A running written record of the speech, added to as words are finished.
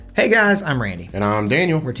Hey guys, I'm Randy. And I'm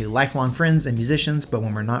Daniel. We're two lifelong friends and musicians, but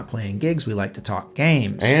when we're not playing gigs, we like to talk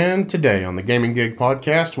games. And today on the Gaming Gig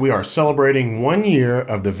Podcast, we are celebrating 1 year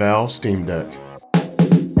of the Valve Steam Deck.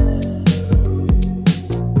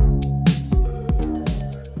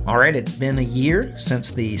 All right, it's been a year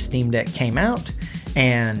since the Steam Deck came out,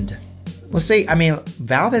 and let's see,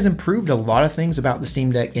 Valve has improved a lot of things about the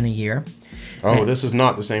Steam Deck in a year. Oh, this is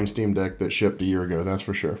not the same Steam Deck that shipped a year ago, that's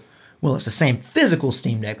for sure. Well, it's the same physical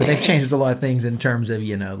Steam Deck, but they've changed a lot of things in terms of,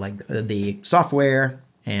 like the software,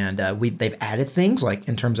 and they've added things like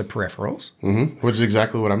in terms of peripherals. Mm-hmm. Which is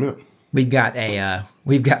exactly what I meant. We've got a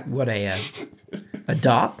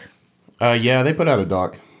dock. Yeah, they put out a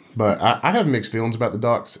dock, but I have mixed feelings about the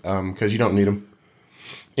docks because you don't need them.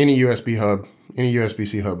 Any USB hub, any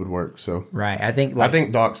USB-C hub would work. So right, I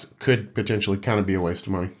think docks could potentially kind of be a waste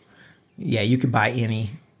of money. Yeah, you could buy any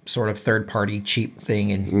sort of third-party cheap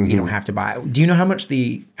thing, and you don't have to buy it. Do you know how much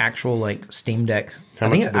the actual Steam Deck? I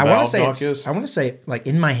want to say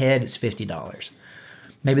in my head it's $50.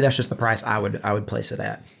 Maybe that's just the price I would place it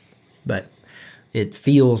at, but it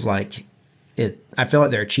feels like it. I feel like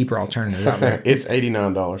there are cheaper alternatives out there. It's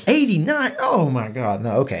 $89. $89? Oh my god!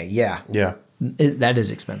 No, okay, yeah, that is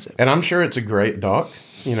expensive. And I'm sure it's a great dock.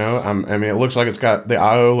 It looks like it's got the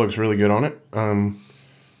I/O looks really good on it.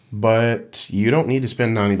 But you don't need to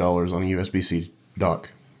spend $90 on a USB-C dock.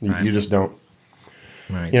 You just don't.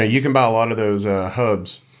 Right. You can buy a lot of those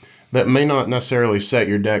hubs that may not necessarily set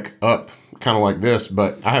your deck up kind of like this,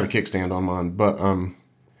 but I have a kickstand on mine. But,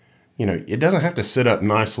 it doesn't have to sit up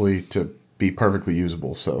nicely to be perfectly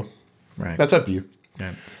usable. So that's up to you.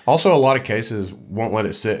 Right. Also, a lot of cases won't let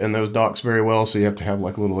it sit in those docks very well, so you have to have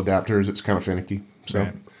little adapters. It's kind of finicky.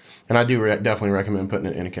 So, and I do definitely recommend putting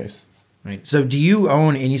it in a case. Right. So do you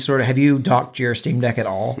own any have you docked your Steam Deck at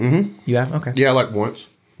all? Mm-hmm. You have? Okay. Yeah, once.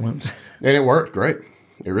 Once. And it worked great.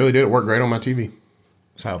 It really did. It worked great on my TV.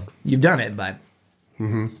 So you've done it, but.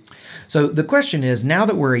 Mm-hmm. So the question is, now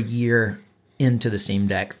that we're a year into the Steam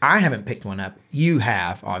Deck, I haven't picked one up. You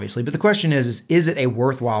have, obviously. But the question is it a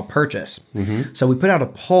worthwhile purchase? Mm-hmm. So we put out a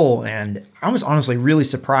poll, and I was honestly really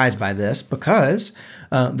surprised by this because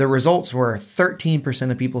the results were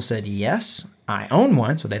 13% of people said yes, I own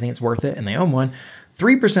one, so they think it's worth it, and they own one.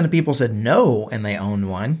 3% of people said no, and they own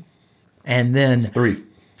one. And then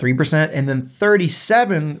 3%, and then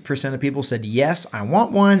 37% of people said yes, I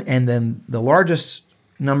want one, and then the largest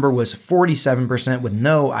number was 47% with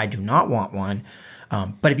no, I do not want one.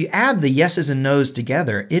 But if you add the yeses and nos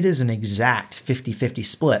together, it is an exact 50-50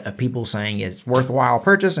 split of people saying it's worthwhile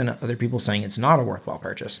purchase and other people saying it's not a worthwhile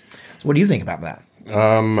purchase. So what do you think about that?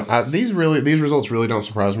 These results really don't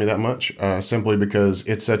surprise me that much, simply because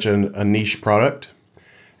it's such a niche product.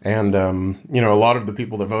 And, a lot of the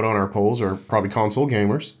people that vote on our polls are probably console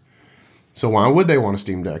gamers. So why would they want a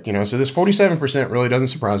Steam Deck? So this 47% really doesn't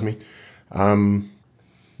surprise me.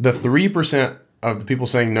 The 3% of the people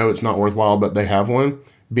saying no, it's not worthwhile, but they have one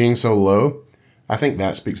being so low, I think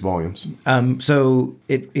that speaks volumes. So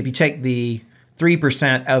if you take the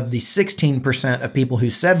 3% of the 16% of people who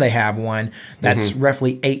said they have one, that's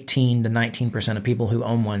roughly 18 to 19% of people who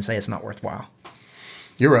own one say it's not worthwhile.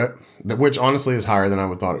 You're right, which honestly is higher than I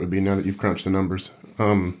would thought it would be now that you've crunched the numbers.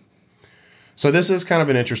 So this is kind of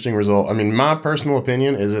an interesting result. My personal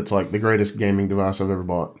opinion is it's the greatest gaming device I've ever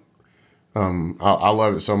bought. I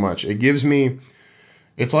love it so much. It gives me,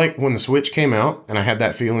 it's like when the Switch came out and I had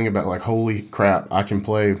that feeling about holy crap, I can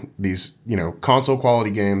play these, console quality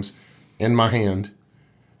games in my hand.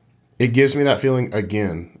 It gives me that feeling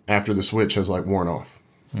again after the Switch has worn off.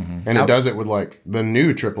 Mm-hmm. And it does it with the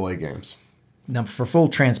new AAA games. Now, for full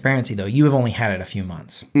transparency though, you have only had it a few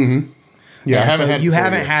months. Mm-hmm. Yeah, you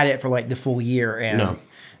haven't had it for the full year, and no.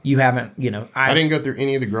 You haven't, I didn't go through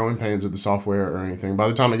any of the growing pains of the software or anything. By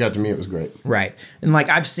the time it got to me, it was great. Right. And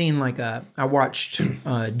I've seen, I watched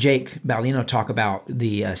Jake Baldino talk about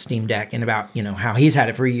the Steam Deck and about, how he's had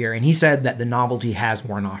it for a year. And he said that the novelty has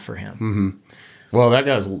worn off for him. Mm-hmm. Well, that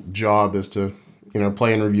guy's job is to,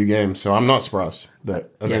 play and review games. So I'm not surprised that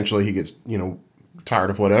eventually he gets, tired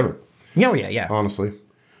of whatever. Oh, yeah. Honestly.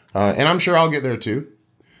 And I'm sure I'll get there too.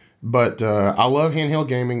 But I love handheld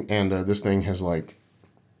gaming, and this thing has,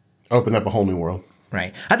 opened up a whole new world.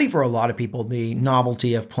 Right. I think for a lot of people, the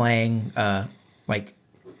novelty of playing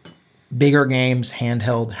bigger games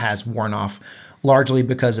handheld has worn off, largely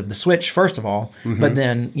because of the Switch, first of all. Mm-hmm. But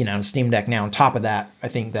then, Steam Deck now on top of that, I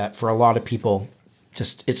think that for a lot of people,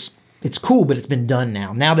 just it's cool, but it's been done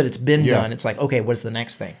now. Now that it's been done, it's okay, what's the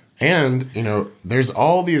next thing? And, there's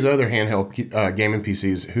all these other handheld gaming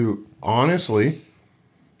PCs who honestly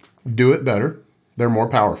do it better. They're more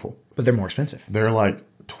powerful. But they're more expensive. They're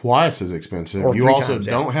twice as expensive. Or You three also times,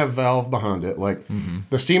 yeah. don't have Valve behind it. Like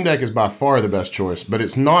the Steam Deck is by far the best choice, but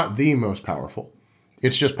it's not the most powerful.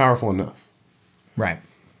 It's just powerful enough, Right.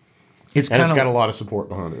 It's and kind it's got a of lot of support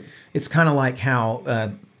behind it. it's kind of like how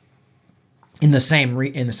in the same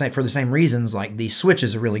for the same reasons, like the Switch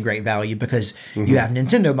is a really great value because you have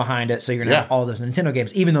Nintendo behind it, so you're gonna have Yeah. all those Nintendo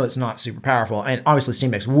games, even though it's not super powerful. And obviously,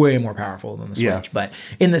 Steam Deck's way more powerful than the Switch. Yeah. But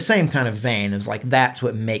in the same kind of vein, it's like that's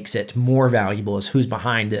what makes it more valuable is who's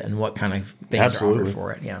behind it and what kind of things are Absolutely. offered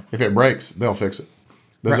for it. Yeah, If it breaks, they'll fix it.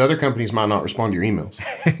 Those other companies might not respond to your emails.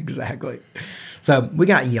 exactly. So we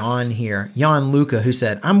got Jan here, Jan Luca, who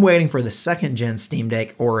said, I'm waiting for the second gen Steam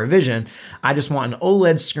Deck or revision. I just want an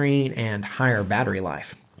OLED screen and higher battery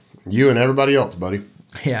life. You and everybody else, buddy.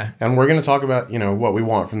 Yeah. And we're going to talk about what we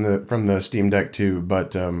want from the Steam Deck too.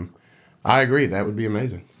 But I agree, that would be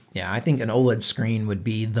amazing. Yeah, I think an OLED screen would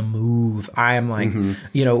be the move. I am like,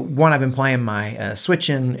 one, I've been playing my Switch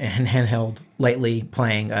and handheld lately,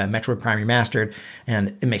 playing Metroid Prime Remastered,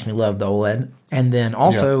 and it makes me love the OLED. And then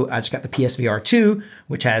also, I just got the PSVR 2,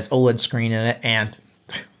 which has OLED screen in it, and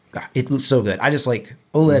God, it looks so good. I just like,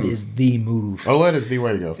 OLED is the move. OLED is the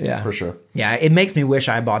way to go, Yeah. for sure. Yeah, it makes me wish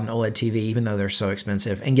I bought an OLED TV, even though they're so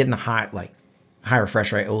expensive. And getting a high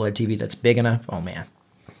refresh rate OLED TV that's big enough, oh man.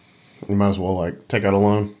 You might as well take out a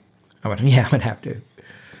loan. I would have to.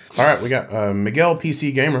 All right, we got Miguel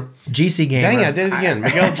PC Gamer. GC Gamer. Dang, I did it again.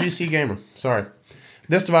 Miguel GC Gamer. Sorry.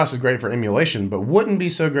 This device is great for emulation, but wouldn't be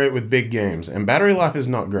so great with big games. And battery life is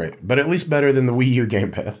not great, but at least better than the Wii U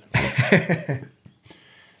gamepad.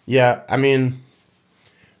 Yeah, I mean,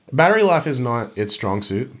 battery life is not its strong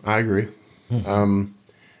suit. I agree.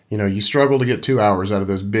 You struggle to get 2 hours out of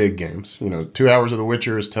those big games. 2 hours of The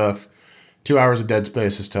Witcher is tough. 2 hours of Dead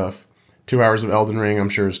Space is tough. 2 hours of Elden Ring, I'm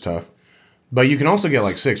sure, is tough. But you can also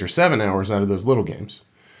get 6 or 7 hours out of those little games.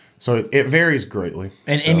 So it varies greatly.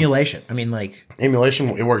 And emulation. I mean, Emulation,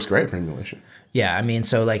 it works great for emulation. yeah, I mean,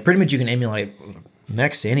 so pretty much you can emulate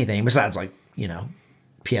next to anything besides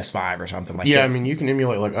PS5 or something like that. Yeah, I mean, you can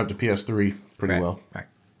emulate up to PS3 pretty well. Right.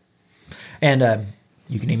 And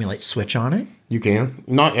you can emulate Switch on it. You can.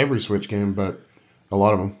 Not every Switch game, but a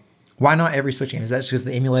lot of them. Why not every Switch game? Is that just because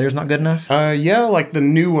the emulator's not good enough? Yeah, the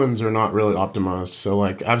new ones are not really optimized. So,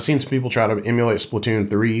 I've seen some people try to emulate Splatoon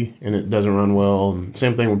 3, and it doesn't run well. And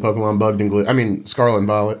same thing with Pokemon Bugged and Glitch. I mean, Scarlet and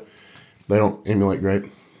Violet. They don't emulate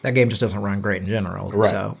great. That game just doesn't run great in general. Right.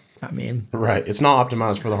 So, I mean... Right. It's not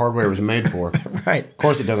optimized for the hardware it was made for. Right. Of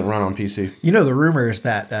course, it doesn't run on PC. The rumors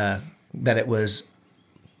that it was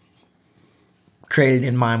created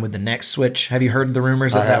in mind with the next Switch. Have you heard the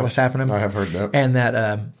rumors that was happening? I have heard that. And that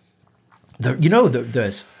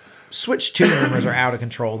the Switch 2 rumors are out of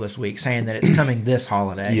control this week, saying that it's coming this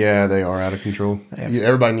holiday. Yeah, they are out of control. Yeah,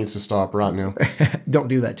 everybody needs to stop right now. Don't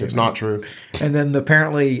do that to It's me. not true. And then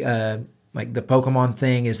apparently, the Pokemon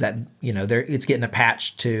thing is that it's getting a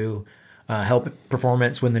patch to help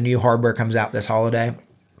performance when the new hardware comes out this holiday.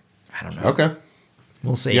 I don't know. Okay.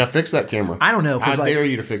 We'll see. Yeah, fix that camera. I don't know. I dare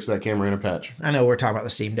you to fix that camera in a patch. I know we're talking about the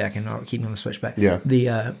Steam Deck and keeping on the Switch, but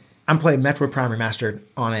Yeah. I'm playing Metroid Prime Remastered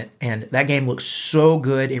on it, and that game looks so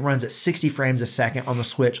good. It runs at 60 frames a second on the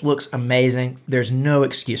Switch. Looks amazing. There's no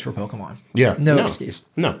excuse for Pokemon. Yeah. No excuse.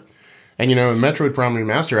 No. And Metroid Prime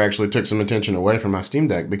Remaster actually took some attention away from my Steam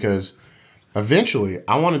Deck because eventually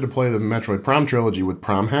I wanted to play the Metroid Prime trilogy with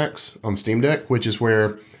Prime Hacks on Steam Deck, which is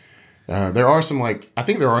where there are some I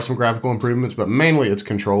think there are some graphical improvements, but mainly it's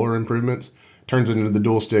controller improvements. Turns it into the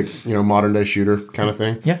dual stick, modern day shooter kind of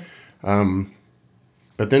thing. Yeah.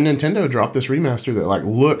 But then Nintendo dropped this remaster that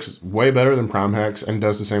looks way better than Prime Hacks and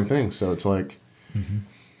does the same thing. So it's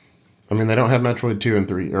I mean, they don't have Metroid 2 and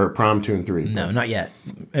 3 or Prime 2 and 3. No, not yet.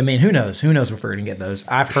 I mean, who knows? Who knows if we're going to get those?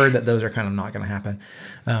 I've heard that those are kind of not going to happen.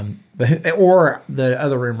 Or the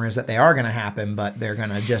other rumor is that they are going to happen, but they're going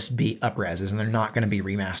to just be up-reses and they're not going to be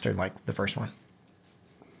remastered like the first one.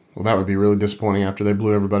 Well, that would be really disappointing after they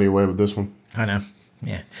blew everybody away with this one. I know.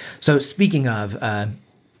 Yeah. So speaking of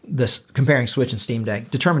this comparing Switch and Steam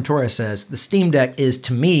Deck, Determined Torres says the Steam Deck is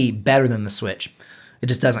to me better than the Switch. It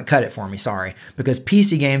just doesn't cut it for me, sorry, because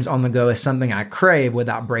PC games on the go is something I crave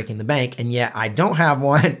without breaking the bank, and yet I don't have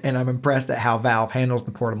one, and I'm impressed at how Valve handles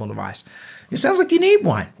the portable device. It sounds like you need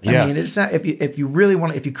one. Yeah. I mean, it's not, if you really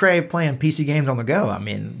want, if you crave playing PC games on the go, I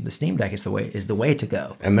mean, the Steam Deck is the way to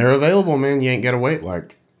go. And they're available, man. You ain't got to wait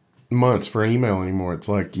months for an email anymore. It's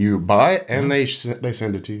you buy it and they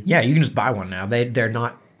send it to you. Yeah, you can just buy one now. They're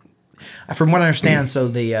not. From what I understand, so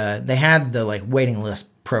they had the waiting list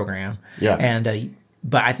program. Yeah. And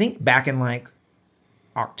but I think back in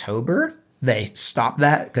October they stopped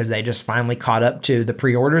that because they just finally caught up to the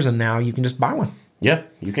pre-orders, and now you can just buy one. Yeah,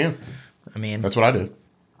 you can. I mean, That's what I did.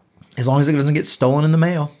 As long as it doesn't get stolen in the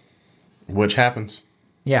mail. Which happens.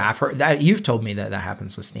 Yeah, I've heard that. You've told me that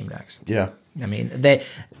happens with Steam Decks. Yeah. I mean, that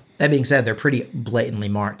being said, they're pretty blatantly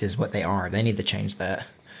marked as what they are. They need to change that.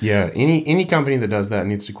 Yeah, any company that does that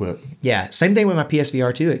needs to quit. Yeah, same thing with my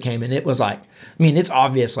PSVR 2. It came and it was like, I mean, it's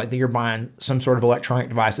obvious like that you're buying some sort of electronic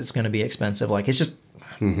device that's going to be expensive. Like, it's just,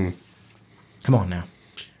 come on now.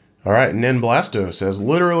 All right, and then Blasto says,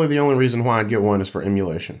 literally the only reason why I'd get one is for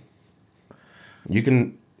emulation. You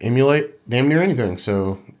can emulate damn near anything,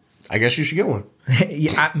 so I guess you should get one.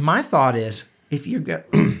 Yeah, my thought is, if you're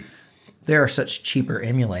there are such cheaper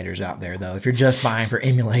emulators out there, though, if you're just buying for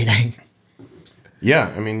emulating.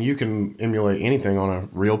 Yeah, I mean, you can emulate anything on a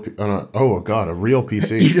real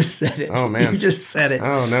PC. You just said it. Oh, man. You just said it.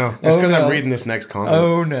 Oh, no. It's because I'm reading this next comment.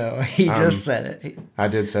 Oh, no. He just said it. I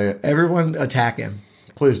did say it. Everyone attack him.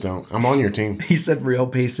 Please don't. I'm on your team. He said real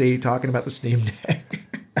PC, talking about the Steam Deck.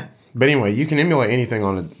 But anyway, you can emulate anything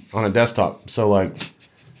on a desktop. So, like,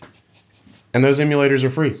 and those emulators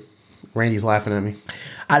are free. Randy's laughing at me.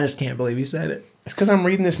 I just can't believe he said it. It's because I'm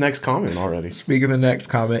reading this next comment already. Speaking of the next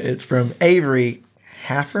comment, it's from Avery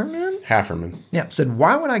Hafferman. Yeah, said,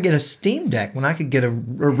 why would I get a Steam Deck when I could get a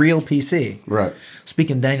real PC? Right.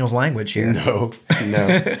 Speaking Daniel's language here. No.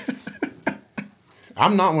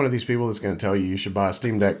 I'm not one of these people that's going to tell you should buy a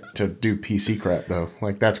Steam Deck to do PC crap, though.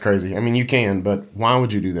 Like, that's crazy. I mean, you can, but why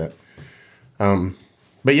would you do that?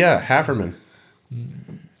 But yeah, Hafferman.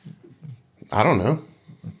 I don't know.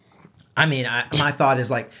 I mean, my thought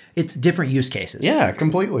is like, it's different use cases. Yeah,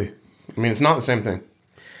 completely. I mean, it's not the same thing.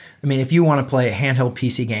 I mean, if you want to play handheld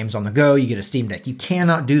PC games on the go, you get a Steam Deck. You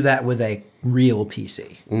cannot do that with a real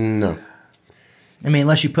PC. No. I mean,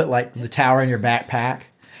 unless you put like the tower in your backpack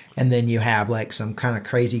and then you have like some kind of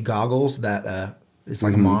crazy goggles that is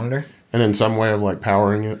like a monitor. And then some way of like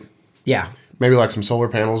powering it. Yeah. Maybe like some solar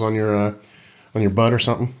panels on your butt or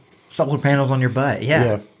something. Solar panels on your butt.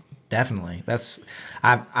 Yeah. Definitely.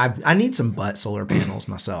 I need some butt solar panels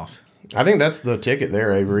myself. I think that's the ticket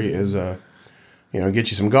there, Avery, is get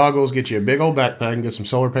you some goggles, get you a big old backpack, and get some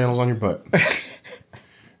solar panels on your butt.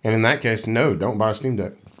 And in that case, no, don't buy a Steam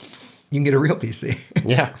Deck. You can get a real PC.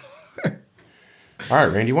 Yeah. All right,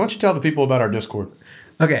 Randy, why don't you tell the people about our Discord?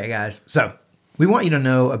 Okay, guys. So we want you to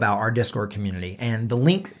know about our Discord community. And the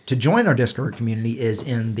link to join our Discord community is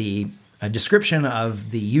in the description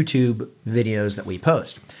of the YouTube videos that we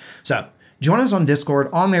post. So join us on Discord.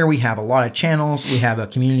 On there, we have a lot of channels. We have a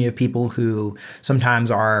community of people who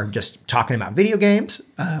sometimes are just talking about video games.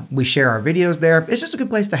 We share our videos there. It's just a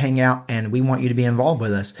good place to hang out, and we want you to be involved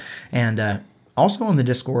with us. And also on the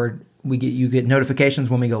Discord, you get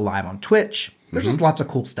notifications when we go live on Twitch. There's just lots of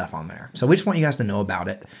cool stuff on there. So we just want you guys to know about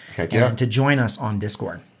it. Heck yeah. And to join us on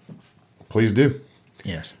Discord. Please do.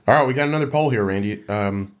 Yes. All right, we got another poll here, Randy.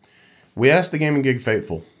 We asked the Gaming Gig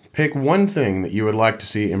Faithful, pick one thing that you would like to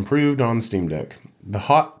see improved on the Steam Deck. The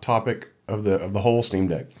hot topic of the whole Steam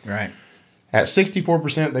Deck. Right. At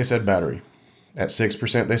 64%, they said battery. At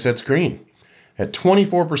 6%, they said screen. At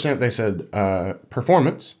 24%, they said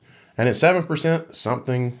performance. And at 7%,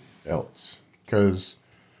 something else. Because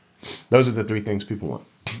those are the three things people want.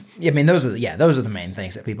 I mean, those are the main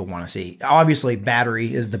things that people want to see. Obviously,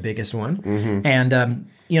 battery is the biggest one. And,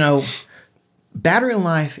 battery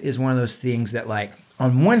life is one of those things that, like,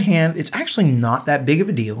 on one hand, it's actually not that big of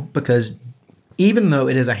a deal because even though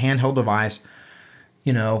it is a handheld device,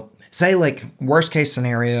 say like worst case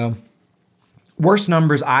scenario, worst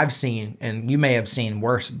numbers I've seen, and you may have seen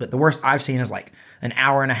worse, but the worst I've seen is like an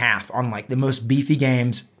hour and a half on like the most beefy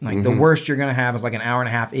games. Like the worst you're going to have is like an hour and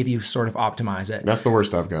a half if you sort of optimize it. That's the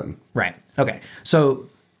worst I've gotten. Right. Okay. So,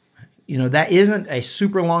 that isn't a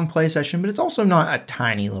super long play session, but it's also not a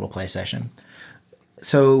tiny little play session.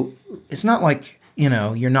 So it's not like,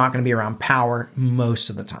 you're not going to be around power most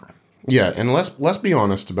of the time. Yeah. And let's be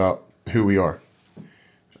honest about who we are.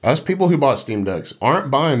 Us people who bought Steam Decks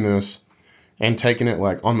aren't buying this and taking it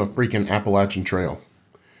like on the freaking Appalachian Trail.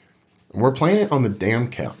 We're playing it on the damn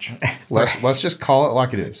couch. Let's just call it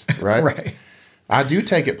like it is, right? Right. I do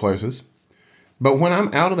take it places, but when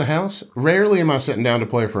I'm out of the house, rarely am I sitting down to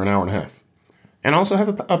play for an hour and a half. And I also have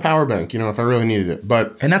a power bank, if I really needed it.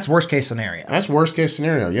 And that's worst case scenario. That's worst case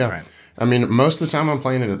scenario, yeah. Right. I mean, most of the time I'm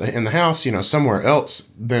playing it in the house, somewhere else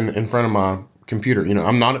than in front of my computer.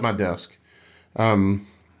 I'm not at my desk. And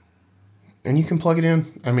you can plug it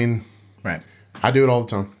in. I mean, right. I do it all the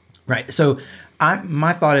time. Right. So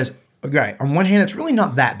my thought is, right, on one hand, it's really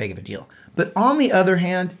not that big of a deal. But on the other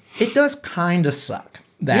hand, it does kind of suck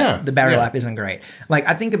that the battery life isn't great. Like,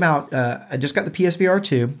 I think about, I just got the PSVR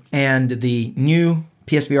 2, and the new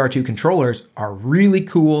PSVR 2 controllers are really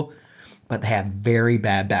cool, but they have very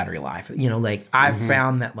bad battery life. I've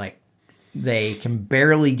found that, like, they can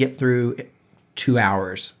barely get through 2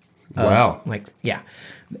 hours. Wow. Like, yeah.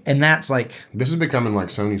 And that's like, This is becoming like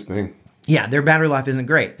Sony's thing. yeah, their battery life isn't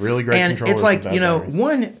great. Really great and controllers it's like, with bad you know,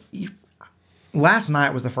 batteries. last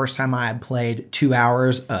night was the first time I had played 2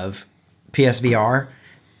 hours of PSVR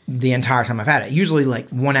the entire time I've had it. Usually like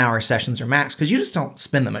 1 hour sessions are max because you just don't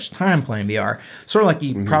spend that much time playing VR. Sort of like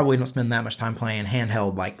you probably don't spend that much time playing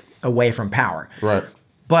handheld, like away from power. Right.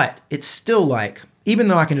 But it's still like, even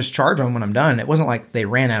though I can just charge them when I'm done, it wasn't like they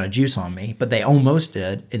ran out of juice on me, but they almost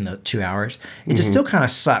did in the 2 hours. It just still kind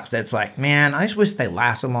of sucks. It's like, man, I just wish they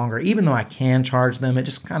lasted longer. Even though I can charge them, it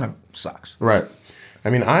just kind of sucks. Right. I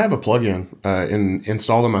mean, I have a plugin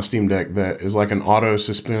installed on my Steam Deck that is like an auto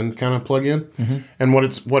suspend kind of plugin. And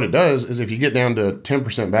what it does is if you get down to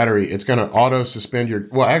 10% battery, it's going to auto suspend your.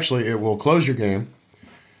 Well, actually, it will close your game.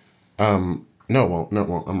 No, it won't. No, it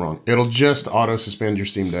won't. I'm wrong. It'll just auto suspend your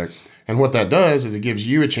Steam Deck. And what that does is it gives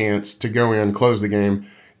you a chance to go in, close the game,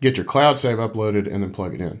 get your cloud save uploaded, and then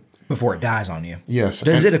plug it in. Before it dies on you. Yes.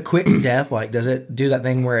 Does it a quick death? Like, does it do that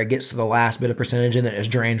thing where it gets to the last bit of percentage and then it's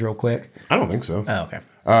drained real quick? I don't think so. Oh, okay.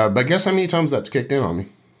 But guess how many times that's kicked in on me?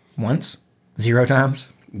 Once? 0 times?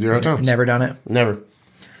 0 times. Never done it? Never.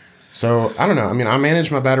 So, I don't know. I mean, I manage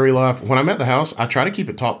my battery life. When I'm at the house, I try to keep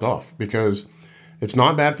it topped off because it's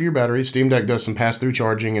not bad for your battery. Steam Deck does some pass-through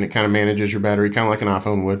charging, and it kind of manages your battery, kind of like an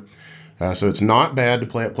iPhone would. So it's not bad to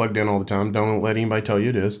play it plugged in all the time. Don't let anybody tell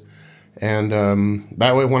you it is. And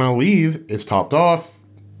that way, when I leave, it's topped off.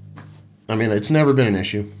 I mean, it's never been an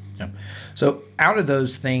issue. Yeah. So out of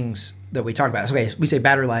those things that we talked about, so, okay, we say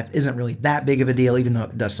battery life isn't really that big of a deal, even though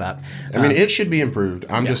it does suck. I mean, it should be improved.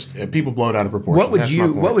 I'm just people blow it out of proportion. What would That's my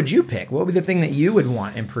point. What would you pick? What would be the thing that you would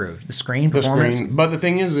want improved? The screen The performance? screen. But the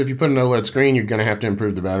thing is, if you put an OLED screen, you're going to have to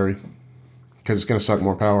improve the battery because it's going to suck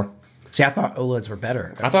more power. See, I thought OLEDs were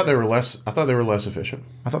better. I thought they were less efficient.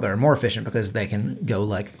 I thought they were more efficient because they can go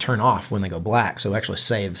like turn off when they go black, so it actually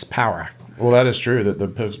saves power. Well, that is true that the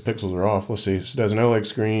pixels are off. Let's see. It does an OLED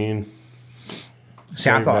screen. See,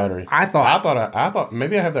 I thought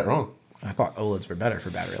maybe I have that wrong. I thought OLEDs were better for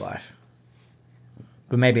battery life,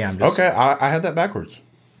 but maybe I'm just okay. I had that backwards.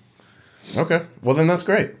 Okay, well then that's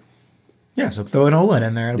great. Yeah, so throw an OLED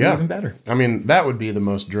in there; it'll be even better. I mean, that would be the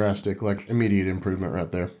most drastic, like immediate improvement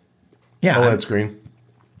right there. Yeah, OLED screen.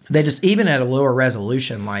 They just, even at a lower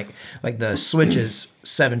resolution, like the Switch's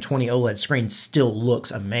 720 OLED screen still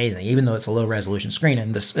looks amazing, even though it's a low resolution screen.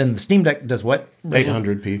 And the Steam Deck does what?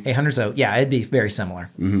 800p. 800. So yeah, it'd be very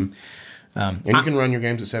similar. And you can run your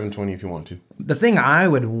games at 720 if you want to. The thing I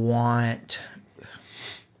would want,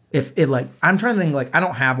 if it like, I'm trying to think, like, I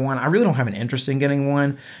don't have one. I really don't have an interest in getting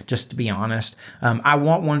one, just to be honest. I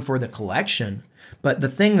want one for the collection, but the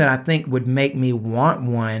thing that I think would make me want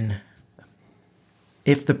one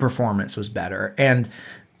if the performance was better. And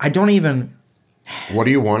I don't even... What do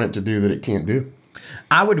you want it to do that it can't do?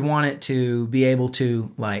 I would want it to be able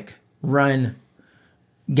to like run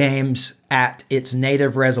games at its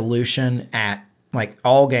native resolution at like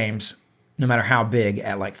all games, no matter how big,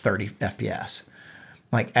 at like 30 FPS.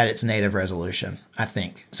 Like at its native resolution, I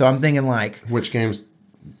think. So I'm thinking like... Which games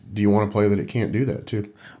do you want to play that it can't do that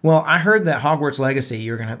too? Well, I heard that Hogwarts Legacy,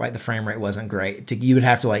 you're gonna like the frame rate wasn't great. You would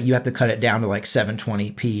have to cut it down to like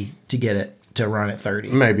 720p to get it to run at 30.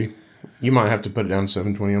 Maybe you might have to put it down to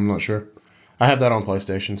 720. I'm not sure. I have that on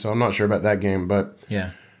PlayStation, so I'm not sure about that game. But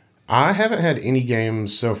yeah, I haven't had any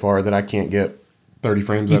games so far that I can't get 30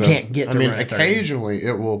 frames. You can't get. I mean, occasionally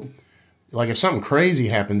it will. Like if something crazy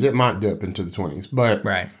happens, it might dip into the 20s. But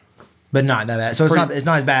right, but not that bad. So it's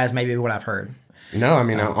not as bad as maybe what I've heard. No, I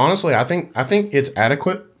mean honestly, I think it's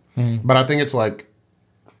adequate. But I think it's like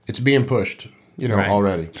it's being pushed,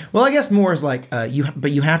 already. Well, I guess more is like you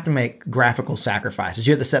have to make graphical sacrifices.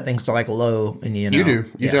 You have to set things to like low, and you do.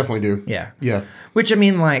 You definitely do. Yeah. Yeah. Which I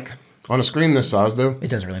mean, like on a screen this size, though, it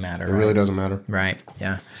doesn't really matter. It really doesn't matter. Right.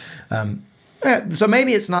 Yeah. So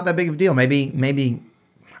maybe it's not that big of a deal. Maybe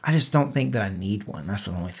I just don't think that I need one. That's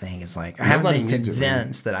the only thing. It's like I haven't been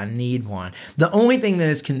convinced that I need one. The only thing that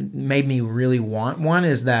has made me really want one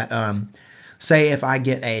is that. Say if I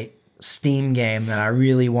get a Steam game that I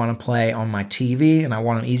really want to play on my TV and I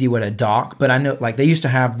want an easy way to dock, but I know like they used to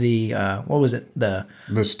have the what was it, the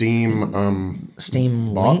Steam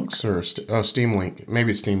Steam box Link or Steam Link,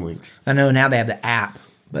 maybe Steam Link. I know now they have the app,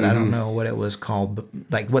 but I don't know what it was called, but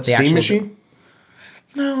like what the Steam actual Machine.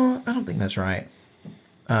 No, I don't think that's right.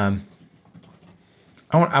 I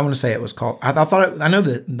want to say it was called. I know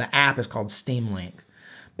the app is called Steam Link,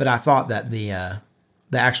 but I thought that the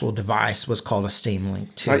actual device was called a Steam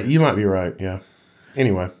Link too. You might be right, yeah.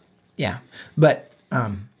 Anyway. Yeah. But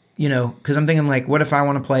you know, because I'm thinking like, what if I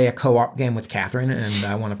want to play a co-op game with Catherine and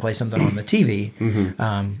I want to play something on the TV?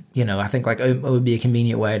 You know, I think like it would be a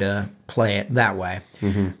convenient way to play it that way.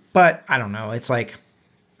 But I don't know. It's like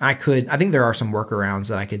I think there are some workarounds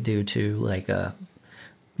that I could do to like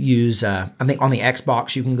use. I think on the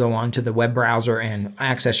Xbox you can go onto the web browser and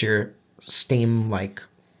access your Steam like.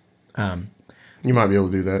 You might be able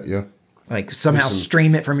to do that, yeah. Like somehow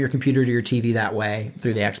stream it from your computer to your TV that way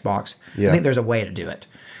through the Xbox. Yeah. I think there's a way to do it.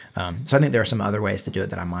 So I think there are some other ways to do it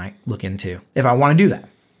that I might look into if I want to do that.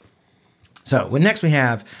 So next we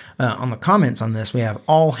have on the comments on this, we have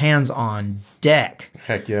all hands on deck.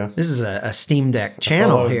 Heck yeah. This is a Steam Deck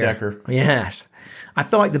channel here. Decker. Yes. I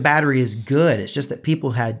feel like the battery is good. It's just that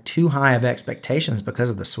people had too high of expectations because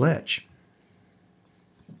of the Switch.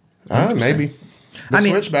 Maybe. The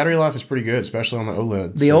Switch battery life is pretty good, especially on the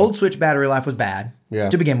OLED. The old Switch battery life was bad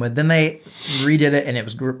to begin with. Then they redid it, and it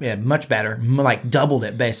was much better, like doubled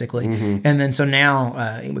it, basically. And then so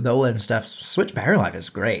now, with the OLED and stuff, Switch battery life is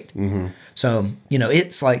great. So, you know,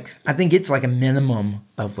 it's like, I think it's like a minimum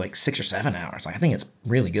of like 6 or 7 hours. Like, I think it's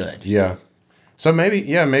really good. Yeah. So maybe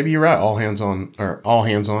you're right. All hands on.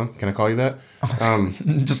 Can I call you that?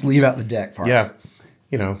 Just leave out the deck part. Yeah.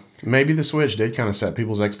 You know, maybe the Switch did kind of set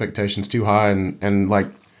people's expectations too high, and like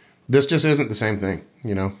this just isn't the same thing,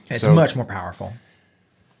 you know. It's much more powerful.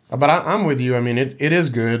 But I'm with you. I mean, it is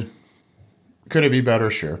good. Could it be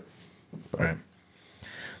better? Sure. Right.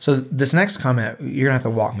 So this next comment, you're gonna have to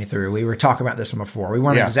walk me through. We were talking about this one before. We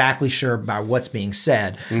weren't exactly sure by what's being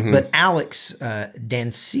said, but Alex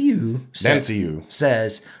Danciu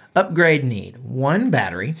says upgrade need 1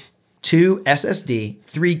 battery, 2 SSD,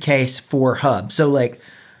 3 case, 4 hubs. So like,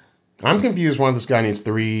 I'm confused why this guy needs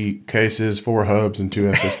 3 cases, 4 hubs, and 2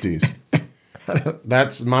 SSDs.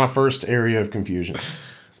 That's my first area of confusion.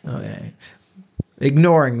 Okay.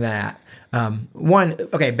 Ignoring that.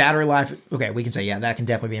 Battery life. Okay, we can say, yeah, that can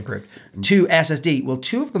definitely be improved. 2 SSD. Well,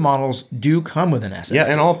 2 of the models do come with an SSD. Yeah,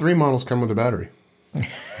 and all 3 models come with a battery.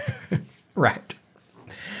 Right.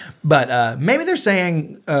 But maybe they're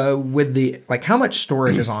saying with the, like, how much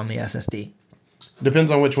storage is on the SSD? Depends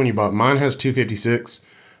on which one you bought. Mine has 256.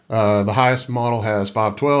 The highest model has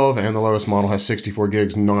 512, and the lowest model has 64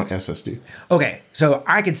 gigs, not SSD. Okay, so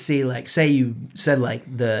I could see, like, say you said, like,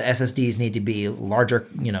 the SSDs need to be larger,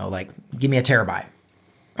 you know, like, give me a terabyte.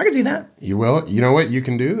 I could see that. You will. You know what you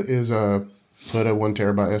can do is put a 1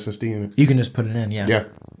 terabyte SSD in it. You can just put it in, yeah. Yeah.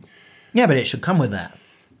 Yeah, but it should come with that.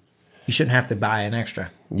 You shouldn't have to buy an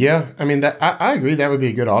extra. Yeah, I mean, I agree that would be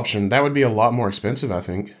a good option. That would be a lot more expensive, I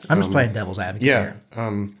think. I'm just playing devil's advocate here.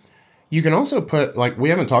 You can also put, like, we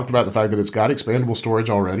haven't talked about the fact that it's got expandable storage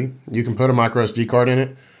already. You can put a micro SD card in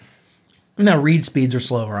it. Now, read speeds are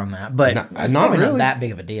slower on that, but it's not probably really not that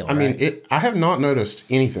big of a deal. I mean, I have not noticed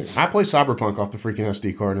anything. I play Cyberpunk off the freaking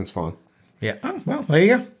SD card, and it's fun. Yeah. Oh, well, there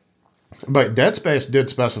you go. But Dead Space did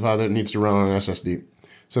specify that it needs to run on an SSD.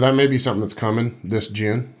 So that may be something that's coming this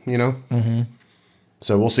gen, you know? Mm-hmm.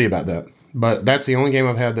 So we'll see about that. But that's the only game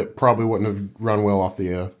I've had that probably wouldn't have run well off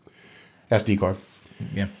the SD card.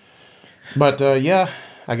 Yeah. But,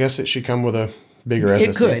 I guess it should come with a bigger SSD.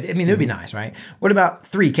 It could. I mean, it would be nice, right? What about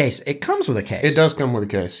 3 case? It comes with a case. It does come with a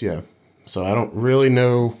case, yeah. So I don't really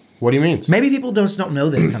know what he means. Maybe people just don't know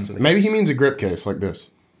that it comes with a case. Maybe he means a grip case like this.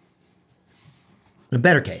 A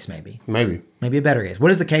better case, maybe. Maybe a better case.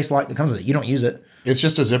 What is the case like that comes with it? You don't use it. It's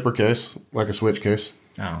just a zipper case, like a Switch case.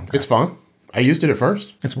 Oh, okay. It's fun. I used it at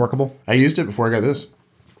first. It's workable. I used it before I got this.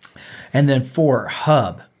 And then for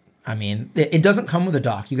hub, I mean, it doesn't come with a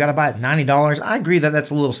dock. You got to buy it $90. I agree that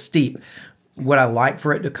that's a little steep. Would I like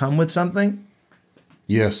for it to come with something?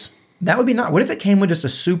 Yes. That would be not. What if it came with just a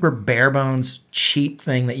super bare bones, cheap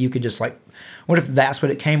thing that you could just like, what if that's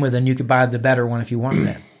what it came with and you could buy the better one if you wanted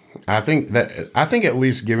it? I think at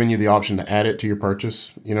least giving you the option to add it to your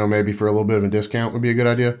purchase, you know, maybe for a little bit of a discount would be a good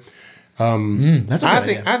idea. That's a good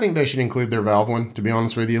idea. I think they should include their Valve one, to be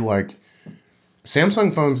honest with you. Like,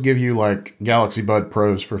 Samsung phones give you like Galaxy Bud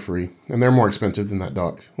Pros for free, and they're more expensive than that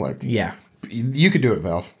dock. Like, yeah, you could do it,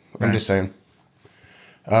 Valve. I'm just saying.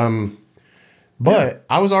 But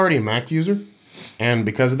I was already a Mac user, and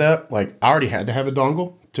because of that, like, I already had to have a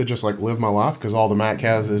dongle to just like live my life because all the Mac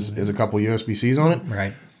has is a couple USB-Cs on it,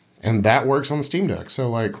 right? And that works on the Steam Deck. So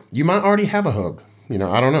like, you might already have a hub. You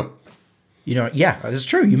know, I don't know. You know, yeah, that's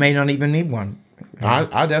true. You may not even need one.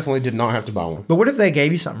 I definitely did not have to buy one. But what if they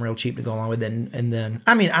gave you something real cheap to go along with it? And then,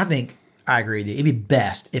 I mean, I think I agree with you. It'd be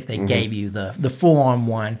best if they gave you the full-on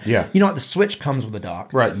one. Yeah. You know what? The Switch comes with a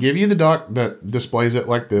dock. Right. Give you the dock that displays it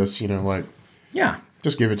like this, you know, like. Yeah.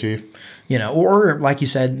 Just give it to you. You know, or like you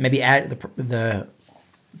said, maybe add the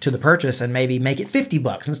to the purchase and maybe make it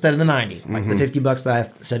 $50 instead of the 90, like the $50 that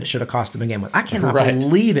I said it should have cost to begin with. I cannot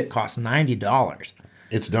believe it costs $90.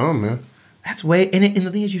 It's dumb, man. That's way, and the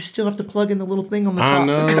thing is, you still have to plug in the little thing on the top. I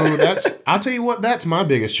know. I'll tell you what, that's my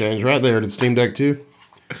biggest change right there to the Steam Deck 2.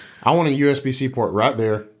 I want a USB-C port right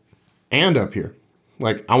there and up here.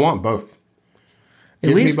 Like, I want both.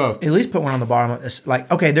 At least put one on the bottom of this.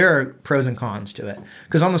 Like, okay, there are pros and cons to it.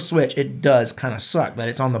 Because on the Switch, it does kind of suck that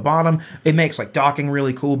it's on the bottom. It makes like docking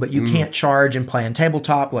really cool, but you can't charge and play on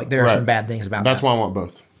tabletop. Like, there are some bad things about that. That's why I want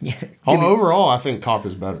both. Yeah. Overall, I think top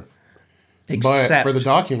is better. Except, but for the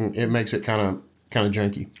docking, it makes it kind of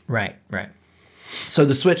janky. Right. So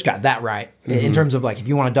the Switch got that right in terms of like if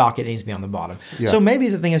you want to dock it, it needs to be on the bottom. Yeah. So maybe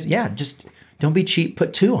the thing is, just don't be cheap.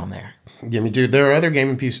 Put 2 on there. Give me 2. There are other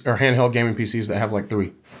gaming PC or handheld gaming PCs that have like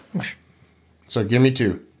 3. So give me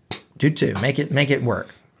 2. Do 2. Make it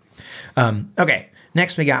work. Okay.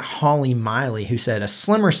 Next we got Holly Miley, who said a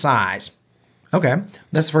slimmer size. Okay,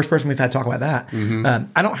 that's the first person we've had talk about that.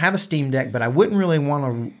 I don't have a Steam Deck, but I wouldn't really want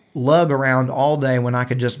to lug around all day when I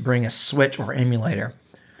could just bring a Switch or emulator.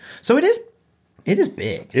 So it is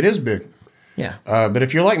big. It is big. Yeah. But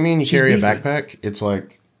if you're like me and you carry a backpack, it's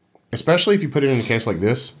like, especially if you put it in a case like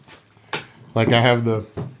this. Like I have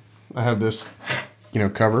this,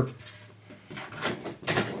 cover.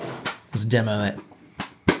 Let's demo it.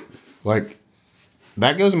 Like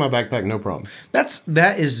that goes in my backpack, no problem.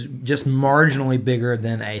 That is just marginally bigger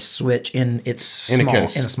than a Switch in a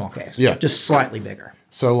small case. Yeah, just slightly bigger.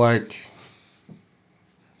 So like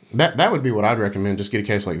that would be what I'd recommend. Just get a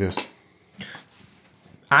case like this.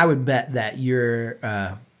 I would bet that you're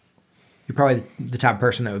probably the type of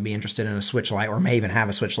person that would be interested in a Switch Lite or may even have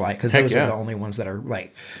a Switch Lite because those are the only ones that are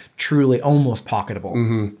like truly almost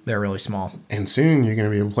pocketable. They're really small. And soon you're going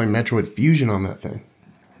to be able to play Metroid Fusion on that thing.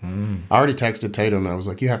 I already texted Tatum and I was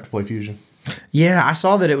like, you have to play Fusion. Yeah, I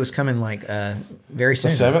saw that it was coming like very soon.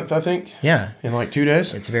 The 7th, I think. Yeah. In like 2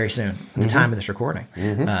 days. It's very soon at the time of this recording.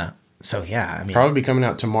 So yeah, I mean, probably be coming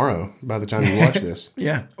out tomorrow by the time you watch this.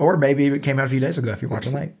 Yeah, or maybe it came out a few days ago if you're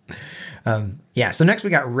watching late. So next we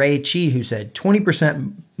got Ray Chi, who said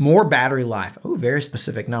 20% more battery life. Oh, very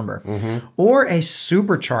specific number. Or a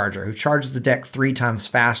supercharger who charges the deck 3 times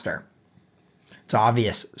faster. It's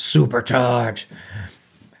obvious. Supercharge.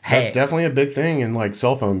 Hey. That's definitely a big thing in like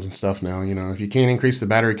cell phones and stuff now. If you can't increase the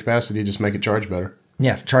battery capacity, just make it charge better.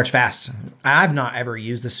 Yeah, charge fast. I've not ever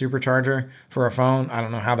used a supercharger for a phone. I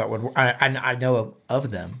don't know how that would work. I know of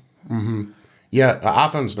them. Yeah,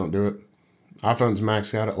 iPhones don't do it. iPhones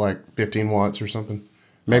max out at like 15 watts or something.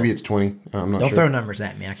 Maybe it's 20. I'm not sure. Don't throw numbers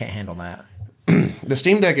at me. I can't handle that. The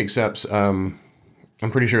Steam Deck accepts, I'm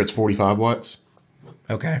pretty sure it's 45 watts.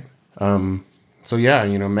 Okay. So yeah,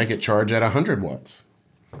 make it charge at 100 watts.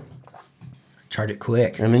 Charge it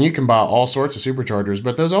quick. And then you can buy all sorts of superchargers,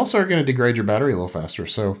 but those also are going to degrade your battery a little faster.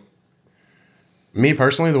 So me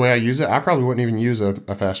personally, the way I use it, I probably wouldn't even use a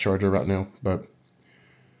fast charger right now, but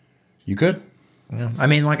you could. Yeah. I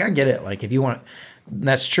mean, like, I get it. Like, if you want,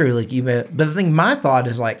 that's true. Like, but the thing, my thought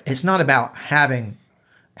is like, it's not about having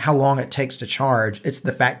how long it takes to charge. It's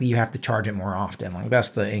the fact that you have to charge it more often. Like, that's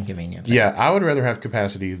the inconvenient thing. Yeah, I would rather have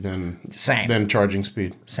capacity than charging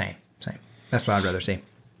speed. Same. That's what I'd rather see.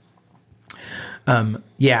 I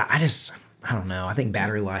don't know. I think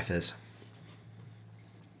battery life is,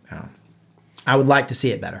 I would like to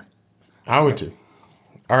see it better. I would too.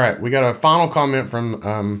 All right. We got a final comment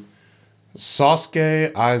from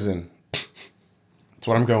Sasuke Eisen. That's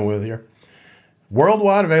what I'm going with here.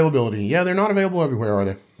 Worldwide availability. Yeah, they're not available everywhere, are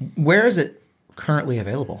they? Where is it currently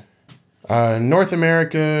available? North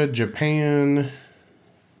America, Japan,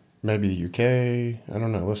 maybe the UK. I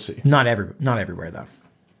don't know. Let's see. Not everywhere, though.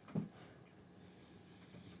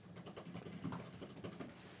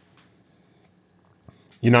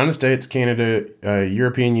 United States, Canada,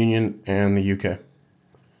 European Union, and the UK.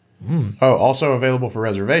 Oh, also available for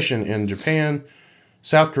reservation in Japan,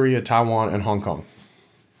 South Korea, Taiwan, and Hong Kong.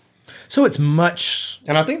 So it's much...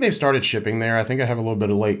 And I think they've started shipping there. I think I have a little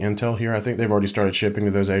bit of late intel here. I think they've already started shipping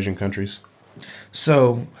to those Asian countries.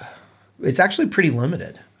 So it's actually pretty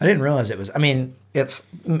limited. I didn't realize it was... I mean,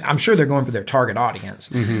 I'm sure they're going for their target audience.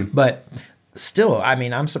 But still, I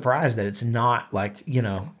mean, I'm surprised that it's not like,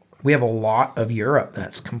 we have a lot of Europe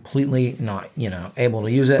that's completely not, able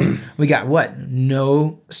to use it. We got what?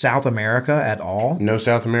 No South America at all? No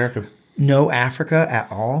South America. No Africa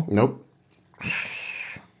at all? Nope.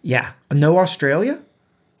 Yeah. No Australia?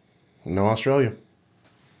 No Australia.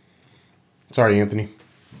 Sorry, Anthony.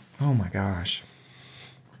 Oh my gosh.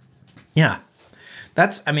 Yeah.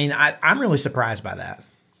 I'm really surprised by that.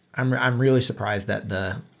 I'm really surprised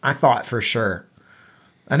that I thought for sure.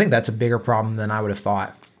 I think that's a bigger problem than I would have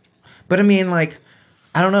thought. But I mean, like,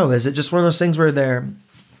 I don't know. Is it just one of those things where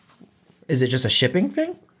is it just a shipping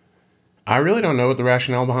thing? I really don't know what the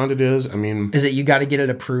rationale behind it is. I mean, Is it you got to get it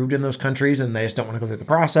approved in those countries and they just don't want to go through the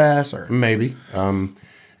process, or? maybe.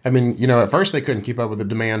 I mean, at first they couldn't keep up with the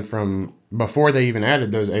demand from before they even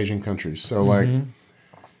added those Asian countries. So, like,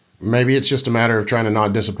 maybe it's just a matter of trying to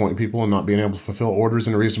not disappoint people and not being able to fulfill orders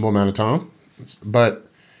in a reasonable amount of time. But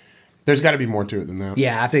there's got to be more to it than that.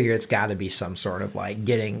 Yeah, I figure it's got to be some sort of like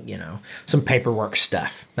getting, some paperwork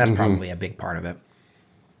stuff. That's probably a big part of it.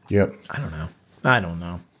 Yep. I don't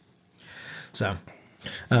know. So,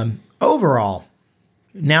 overall,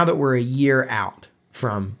 now that we're a year out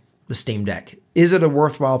from the Steam Deck, is it a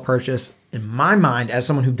worthwhile purchase? In my mind, as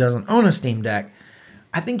someone who doesn't own a Steam Deck,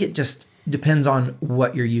 I think it just depends on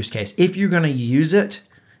what your use case. If you're going to use it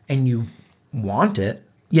and you want it,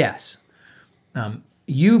 yes.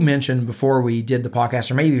 You mentioned before we did the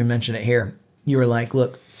podcast, or maybe even mentioned it here, you were like,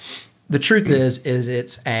 look, the truth is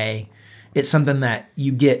it's something that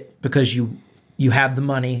you get because you have the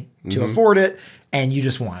money to afford it and you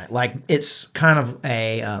just want it. Like, it's kind of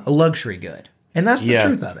a luxury good. And that's the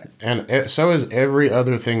truth of it. And so is every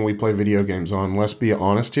other thing we play video games on. Let's be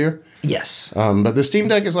honest here. Yes. But the Steam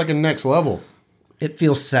Deck is like a next level. It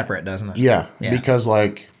feels separate, doesn't it? Yeah. Because,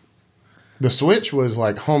 like, the Switch was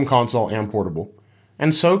like home console and portable.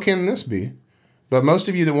 And so can this be. But most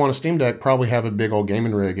of you that want a Steam Deck probably have a big old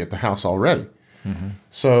gaming rig at the house already.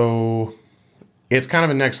 So it's kind of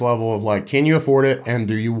a next level of like, can you afford it? And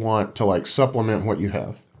do you want to like supplement what you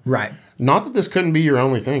have? Right. Not that this couldn't be your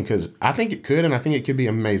only thing, because I think it could, and I think it could be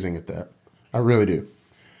amazing at that. I really do.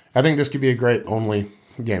 I think this could be a great only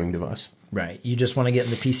gaming device. Right. You just want to get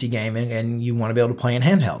into PC gaming and you want to be able to play in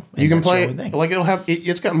handheld. You can play, like,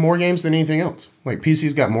 it's got more games than anything else. Like,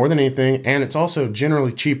 PC's got more than anything, and it's also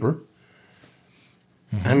generally cheaper.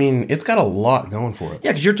 I mean, it's got a lot going for it.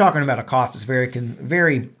 Yeah, because you're talking about a cost that's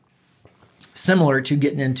very similar to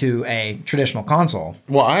getting into a traditional console.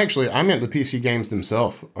 Well, I meant the PC games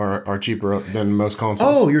themselves are cheaper than most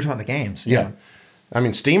consoles. Oh, you're talking the games. Yeah. I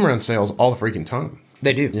mean, Steam runs sales all the freaking time.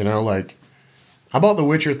 They do. Like, I bought The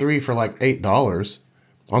Witcher 3 for like $8.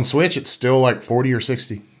 On Switch, it's still like 40 or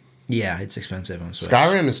 60. Yeah, it's expensive on Switch.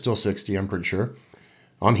 Skyrim is still 60, I'm pretty sure.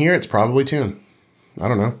 On here, it's probably 10. I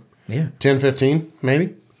don't know. Yeah. 10, 15,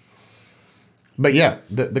 maybe. But yeah,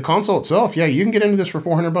 the console itself, you can get into this for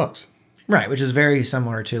 $400. Right, which is very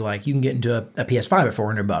similar to, like, you can get into a PS5 at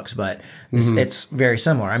 $400, but it's very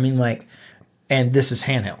similar. I mean, like, and this is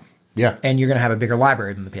handheld. Yeah. And you're going to have a bigger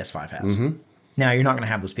library than the PS5 has. Now, you're not going to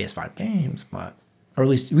have those PS5 games, but, or at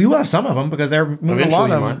least we will have some of them because they're moving a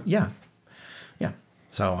lot of them. Yeah. Yeah.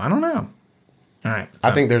 So, I don't know. All right.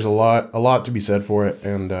 I think there's a lot to be said for it,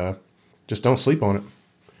 and just don't sleep on it.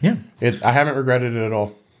 Yeah. I haven't regretted it at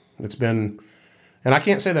all. It's been, and I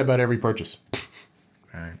can't say that about every purchase.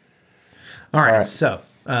 All right. So,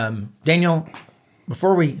 Daniel,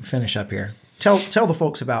 before we finish up here, tell the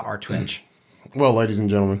folks about our Twitch. Well, ladies and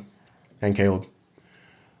gentlemen, and Caleb,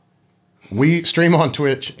 we stream on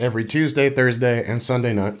Twitch every Tuesday, Thursday, and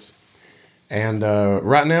Sunday nights. And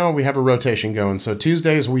right now we have a rotation going. So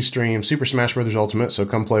Tuesdays we stream Super Smash Bros. Ultimate, so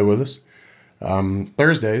come play with us.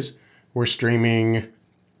 Thursdays we're streaming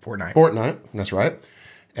Fortnite, that's right.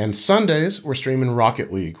 And Sundays we're streaming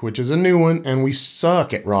Rocket League, which is a new one, and we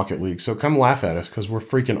suck at Rocket League. So come laugh at us because we're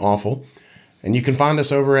freaking awful. And you can find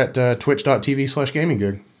us over at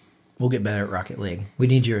twitch.tv/gaminggig. We'll get better at Rocket League. We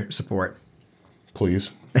need your support.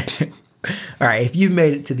 Please. All right. If you've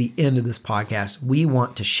made it to the end of this podcast, we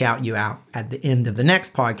want to shout you out at the end of the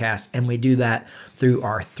next podcast. And we do that through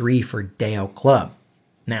our 3 for Dale Club.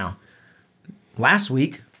 Now, last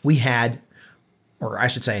week we had, or I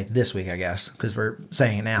should say this week, I guess, because we're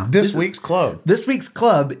saying it now. This week's club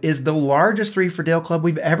is the largest 3 for Dale club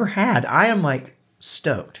we've ever had. I am like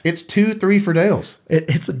stoked. It's 2 3 for Dales.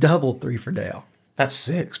 It's a double 3 for Dale. That's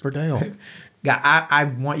 6 for Dale. Yeah, I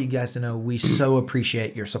want you guys to know we so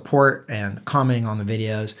appreciate your support and commenting on the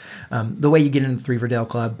videos. The way you get into the 3 for Dale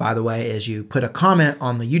Club, by the way, is you put a comment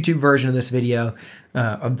on the YouTube version of this video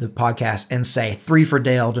of the podcast and say 3 for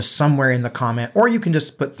Dale just somewhere in the comment, or you can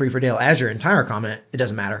just put 3 for Dale as your entire comment. It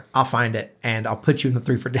doesn't matter. I'll find it and I'll put you in the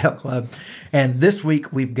 3 for Dale Club. And this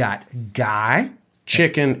week we've got Guy,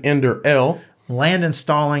 Chicken Ender L, Landon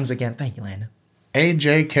Stallings again. Thank you, Landon.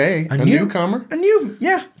 AJK, a newcomer.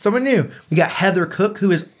 Someone new. We got Heather Cook,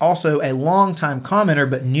 who is also a longtime commenter,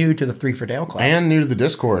 but new to the 3 for Dale Club. And new to the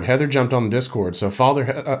Discord. Heather jumped on the Discord. So Father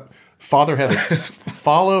Heather,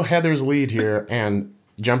 follow Heather's lead here and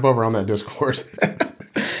jump over on that Discord.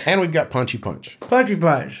 And we've got Punchy Punch. Punchy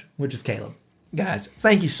Punch, which is Caleb. Guys,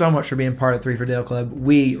 thank you so much for being part of 3 for Dale Club.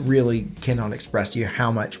 We really cannot express to you how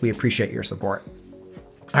much we appreciate your support.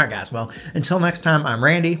 All right, guys. Well, until next time, I'm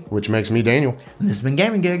Randy. Which makes me Daniel. And this has been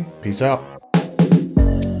Gaming Gig. Peace out.